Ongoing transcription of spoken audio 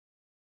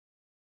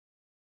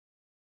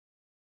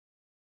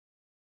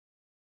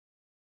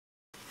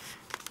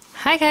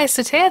Hi guys,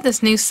 so today I have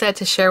this new set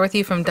to share with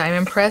you from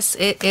Diamond Press.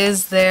 It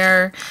is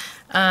their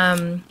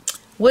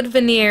wood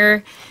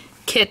veneer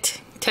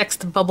kit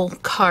text bubble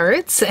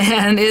cards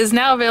and it is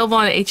now available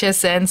on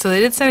HSN. So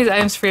they did send these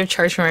items free of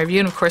charge for my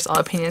review, and of course all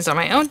opinions are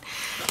my own.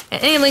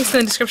 And any links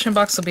in the description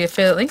box will be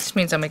affiliate links, which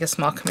means I'll make a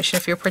small commission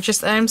if you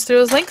purchase items through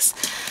those links.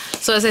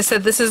 So as I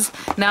said, this is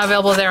now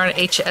available there on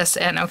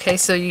HSN. Okay,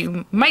 so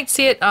you might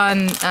see it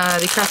on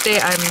the craft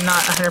day. I'm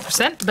not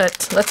 100%,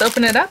 but let's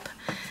open it up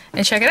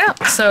and check it out.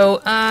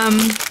 So,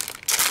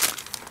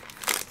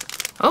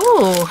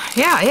 oh,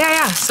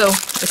 yeah. So it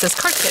says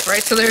card kit,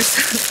 right? So there's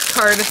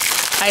card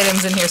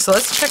items in here. So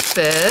let's check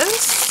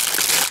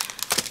this.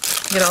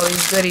 Get all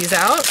these goodies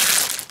out.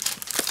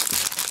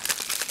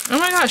 Oh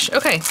my gosh,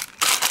 okay.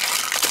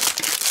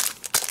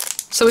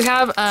 So we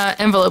have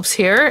envelopes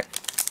here.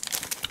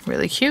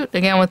 Really cute.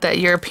 Again, with that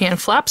European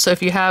flap. So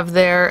if you have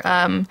their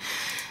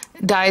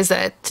dies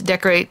that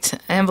decorate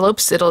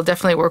envelopes, it'll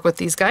definitely work with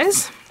these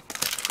guys.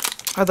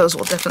 Or those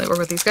will definitely work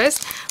with these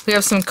guys. We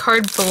have some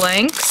card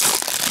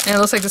blanks, and it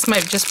looks like this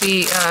might just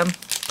be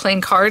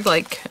plain card,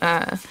 like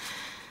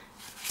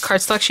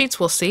cardstock sheets.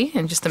 We'll see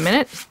in just a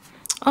minute.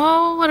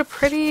 Oh, what a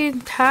pretty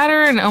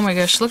pattern. Oh my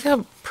gosh, look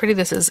how pretty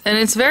this is. And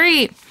it's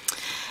very,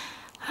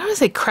 I don't want to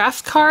say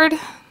craft card.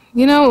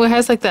 You know, it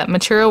has like that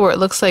material where it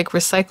looks like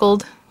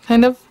recycled,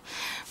 kind of,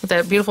 with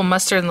that beautiful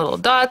mustard and little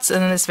dots, and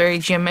then this very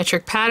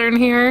geometric pattern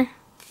here.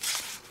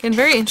 Again,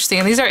 very interesting.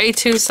 And these are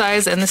A2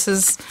 size, and this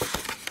is,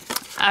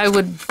 I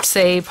would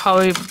say,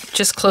 probably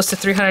just close to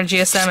 300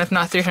 GSM, if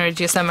not 300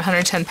 GSM,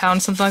 110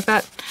 pounds, something like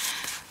that.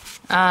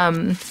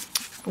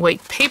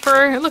 Weight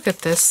paper. Look at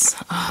this.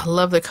 Oh, I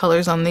love the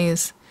colors on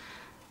these.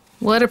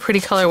 What a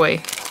pretty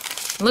colorway.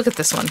 Look at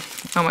this one.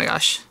 Oh my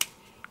gosh.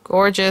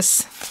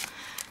 Gorgeous.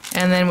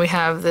 And then we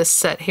have this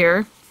set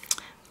here.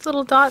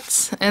 Little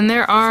dots. And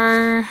there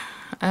are...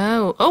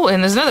 Oh,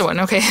 and there's another one.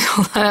 Okay.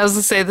 I was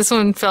going to say, this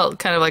one felt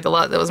kind of like a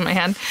lot that was in my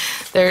hand.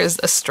 There's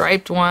a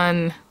striped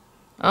one.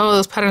 Oh,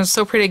 those patterns are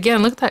so pretty.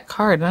 Again, look at that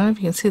card. I don't know if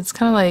you can see. It's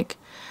kind of like,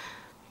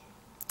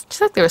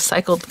 just like the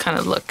recycled kind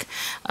of look.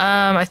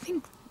 I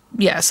think,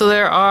 yeah, so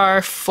there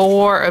are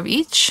 4 of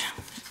each.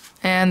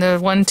 And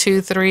there's 1,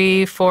 2,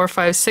 3, 4,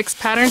 5, 6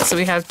 patterns. So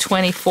we have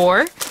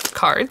 24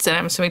 cards, and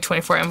I'm assuming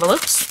 24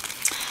 envelopes.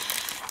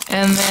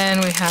 And then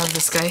we have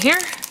this guy here.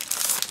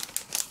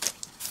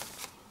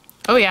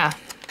 Oh, yeah.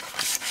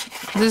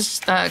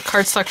 There's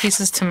cardstock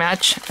pieces to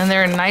match, and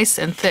they're nice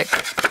and thick.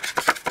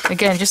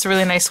 Again, just a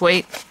really nice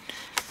weight.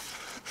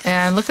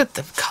 And look at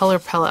the color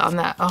palette on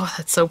that. Oh,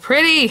 that's so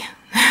pretty.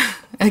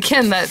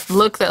 Again, that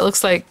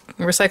looks like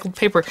recycled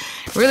paper.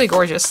 Really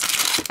gorgeous.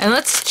 And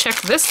let's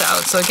check this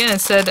out. So again, it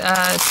said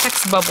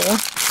text bubble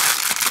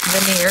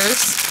veneers.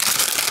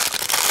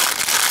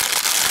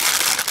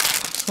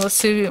 So let's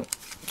see,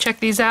 check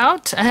these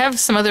out. I have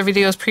some other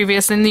videos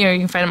previous, and you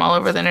can find them all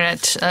over the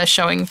internet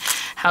showing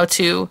how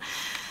to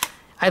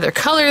either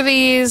color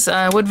these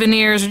wood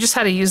veneers or just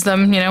how to use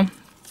them,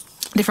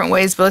 different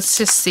ways. But let's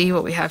just see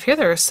what we have here.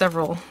 There are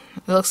several.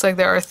 It looks like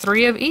there are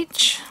 3 of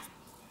each,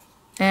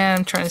 and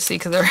I'm trying to see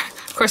because they're,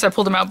 of course I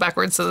pulled them out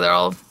backwards, so they're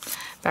all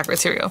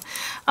backwards. Here we go.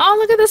 Oh,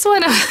 look at this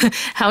one.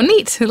 How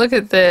neat. Look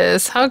at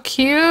this. How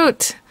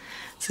cute.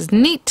 This is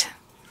neat.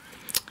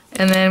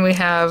 And then we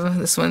have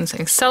this one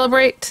saying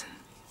celebrate.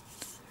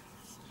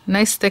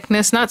 Nice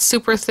thickness, not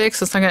super thick,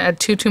 so it's not going to add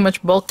too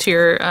much bulk to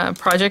your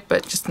project,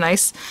 but just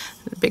nice.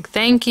 A big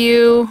thank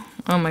you.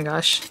 Oh my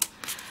gosh.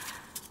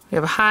 We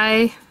have a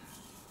hi.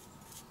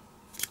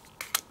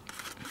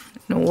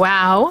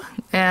 Wow.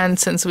 And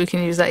since we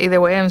can use that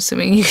either way, I'm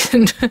assuming you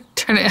can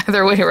turn it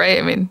either way, right?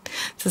 I mean,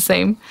 it's the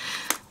same.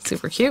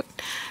 Super cute.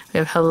 We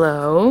have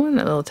hello, and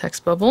a little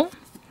text bubble.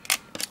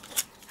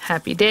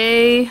 Happy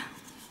day.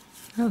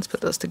 Now let's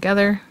put those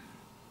together.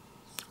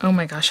 Oh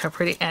my gosh, how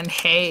pretty. And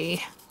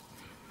hey.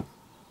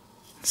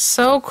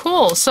 So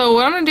cool. So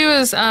what I'm going to do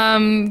is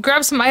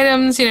grab some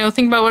items,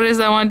 think about what it is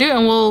that I want to do,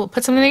 and we'll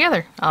put something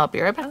together. I'll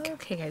be right back.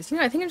 Okay guys,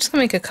 I think I'm just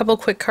going to make a couple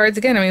quick cards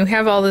again. I mean, we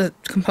have all the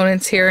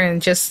components here,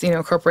 and just,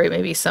 incorporate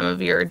maybe some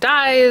of your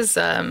dies,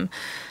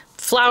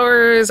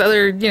 flowers,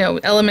 other,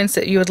 elements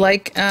that you would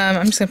like.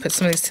 I'm just going to put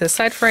some of these to the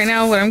side for right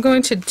now. What I'm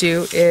going to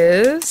do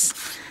is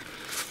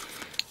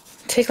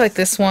take like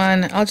this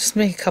one. I'll just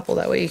make a couple,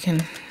 that way you can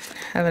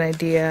have an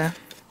idea.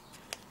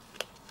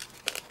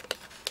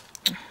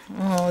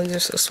 Oh, these are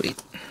so sweet.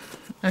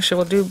 Actually,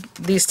 we'll do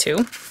these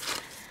 2.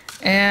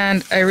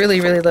 And I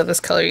really, really love this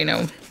color,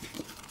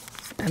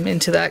 I'm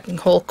into that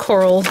whole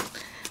coral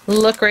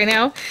look right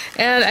now.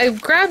 And I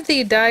grabbed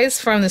the dies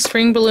from the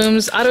Spring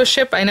Blooms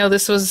Autoship. I know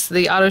this was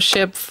the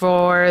Autoship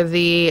for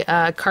the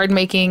card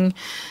making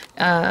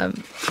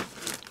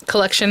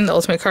collection, the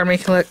Ultimate Card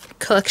Making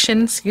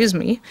Collection, excuse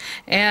me.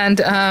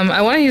 And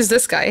I want to use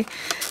this guy.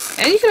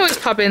 And you can always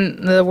pop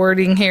in the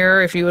wording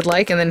here if you would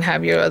like, and then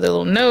have your other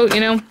little note,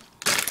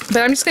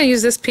 But I'm just going to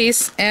use this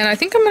piece, and I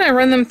think I'm going to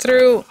run them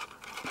through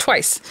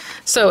twice.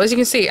 So as you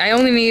can see, I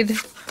only need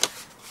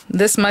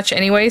this much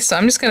anyway, so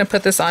I'm just going to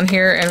put this on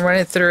here and run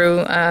it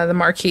through the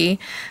marquee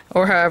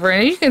or however.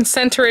 And you can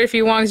center it if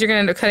you want, because you're going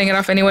to end up cutting it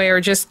off anyway,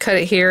 or just cut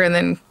it here and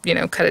then, you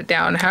know, cut it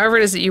down. However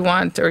it is that you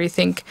want or you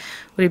think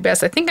would be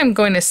best. I think I'm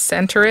going to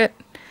center it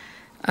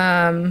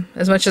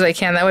as much as I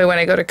can. That way when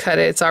I go to cut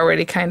it, it's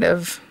already kind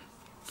of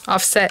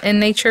offset in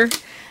nature.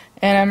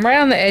 And I'm right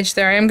on the edge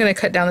there. I am going to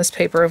cut down this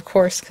paper, of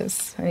course,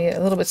 because I need it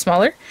a little bit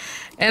smaller.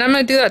 And I'm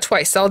going to do that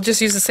twice. I'll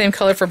just use the same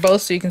color for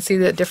both so you can see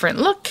the different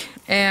look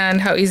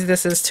and how easy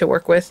this is to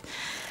work with.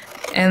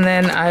 And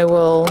then I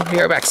will be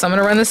right back. So I'm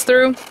going to run this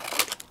through and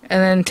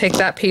then take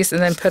that piece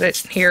and then put it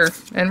here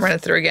and run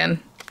it through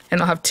again.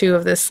 And I'll have two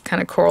of this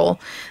kind of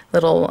coral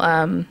little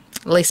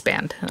lace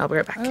band. I'll be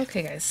right back.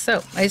 Okay guys,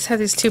 so I just have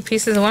these two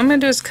pieces, and what I'm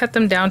going to do is cut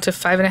them down to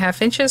 5.5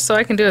 inches, so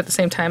I can do it at the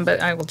same time, but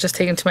I will just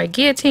take them to my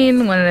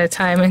guillotine one at a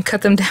time and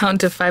cut them down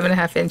to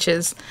 5.5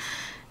 inches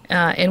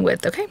in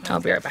width. Okay, I'll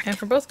be right back. And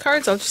for both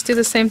cards, I'll just do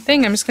the same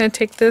thing. I'm just going to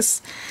take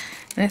this,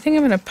 and I think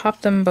I'm going to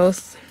pop them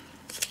both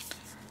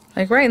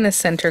like right in the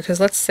center, because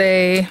let's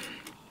say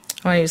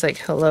I want to use like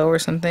hello or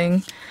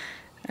something,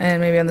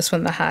 and maybe on this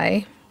one the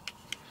hi.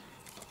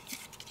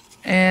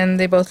 And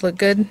they both look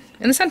good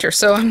in the center.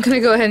 So I'm going to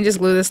go ahead and just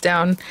glue this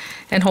down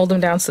and hold them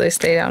down so they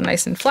stay down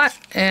nice and flat.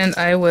 And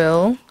I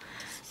will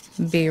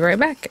be right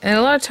back. And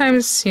a lot of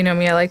times, you know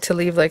me, I like to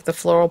leave like the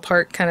floral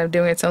part kind of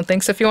doing its own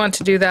thing. So if you want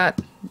to do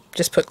that,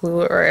 just put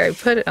glue, or I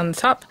put it on the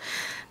top.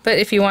 But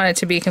if you want it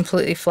to be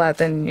completely flat,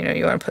 then you know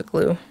you want to put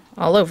glue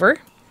all over.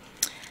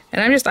 And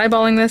I'm just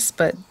eyeballing this,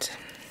 but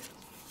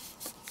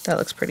that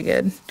looks pretty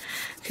good.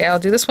 Okay, I'll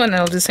do this one and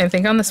I'll do the same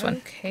thing on this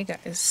one. Okay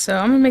guys, so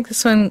I'm going to make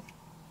this one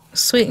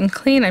sweet and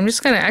clean. I'm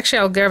just gonna, actually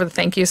I'll grab the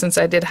thank you since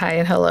I did hi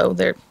and hello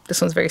there. This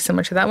one's very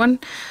similar to that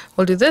one.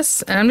 We'll do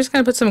this, and I'm just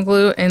gonna put some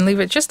glue and leave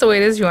it just the way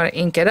it is. You want to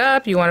ink it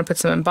up, you want to put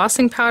some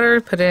embossing powder,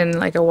 put in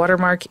like a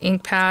watermark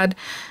ink pad,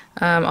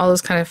 all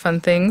those kind of fun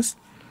things.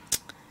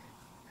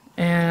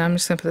 And I'm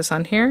just gonna put this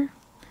on here.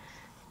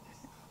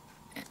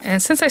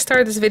 And since I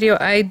started this video,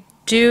 I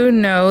do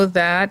know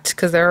that,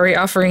 because they're already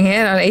offering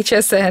it on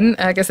HSN,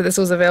 like I said, this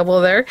was available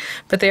there,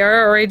 but they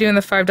are already doing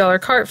the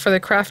 $5 cart for the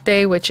craft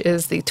day, which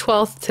is the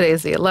 12th. Today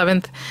is the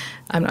 11th.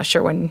 I'm not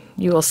sure when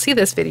you will see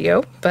this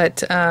video,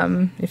 but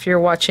if you're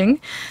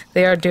watching,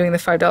 they are doing the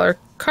 $5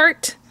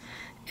 cart,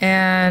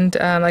 and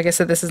like I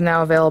said, this is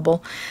now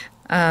available.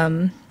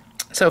 So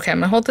okay, I'm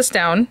gonna hold this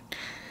down,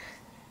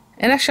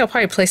 and actually I'll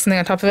probably place something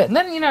on top of it, and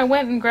then, you know, I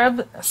went and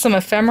grabbed some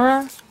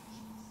ephemera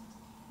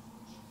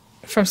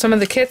from some of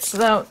the kits.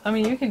 So, I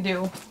mean, you can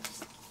do,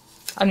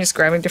 I'm just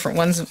grabbing different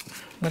ones,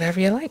 whatever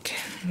you like,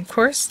 of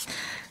course.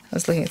 I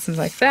was looking at something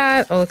like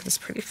that. Oh, look at this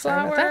pretty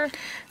flower.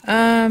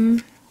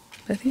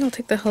 I think I'll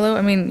take the hello.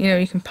 I mean, you know,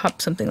 you can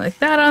pop something like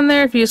that on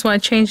there if you just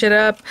want to change it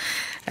up.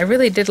 I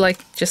really did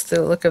like just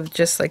the look of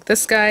just like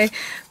this guy,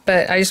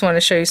 but I just want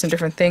to show you some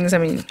different things. I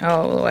mean,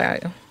 oh wow.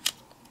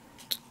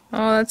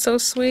 Oh, that's so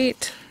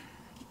sweet.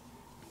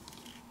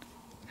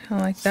 I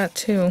like that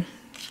too.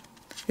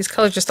 These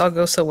colors just all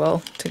go so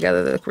well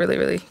together. They look really,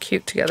 really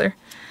cute together.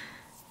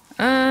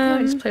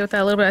 Just play with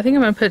that a little bit. I think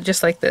I'm going to put it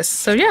just like this.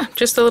 So yeah,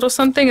 just a little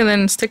something, and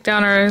then stick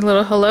down our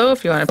little hello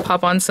if you want to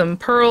pop on some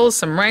pearls,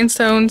 some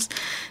rhinestones.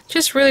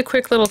 Just really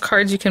quick little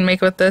cards you can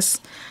make with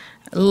this.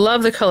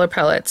 Love the color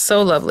palette.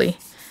 So lovely.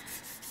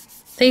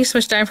 Thank you so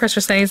much, Dime Press,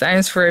 for sending these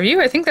items for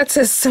review. I think that's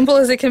as simple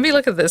as it can be.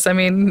 Look at this. I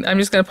mean, I'm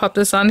just going to pop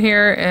this on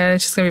here, and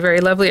it's just going to be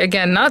very lovely.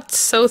 Again, not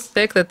so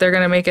thick that they're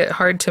going to make it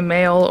hard to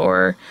mail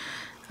or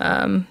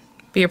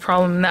be a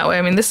problem in that way.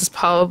 I mean, this is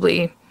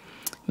probably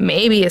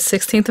maybe a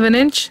 1/16 of an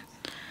inch.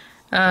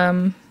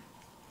 And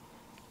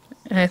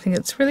I think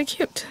it's really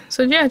cute.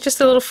 So yeah,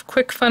 just a little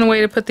quick fun way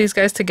to put these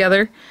guys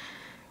together.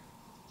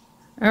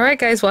 Alright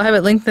guys, well, I'll have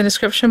it linked in the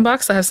description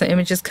box. I'll have some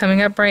images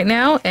coming up right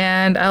now,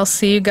 and I'll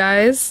see you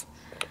guys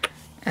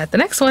at the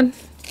next one.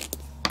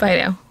 Bye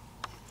now.